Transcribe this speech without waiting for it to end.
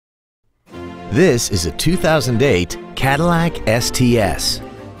This is a 2008 Cadillac STS.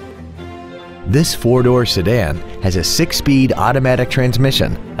 This four-door sedan has a 6-speed automatic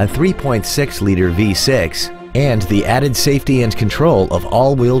transmission, a 3.6-liter V6, and the added safety and control of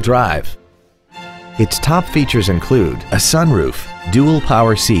all-wheel drive. Its top features include a sunroof, dual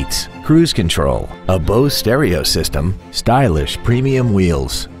power seats, cruise control, a Bose stereo system, stylish premium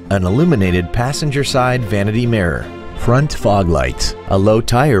wheels, an illuminated passenger side vanity mirror, front fog lights, a low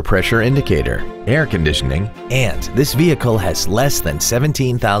tire pressure indicator, air conditioning, and this vehicle has less than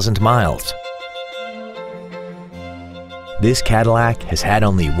 17,000 miles. This Cadillac has had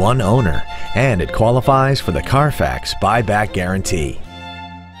only one owner, and it qualifies for the Carfax buyback guarantee.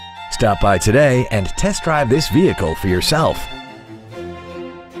 Stop by today and test drive this vehicle for yourself.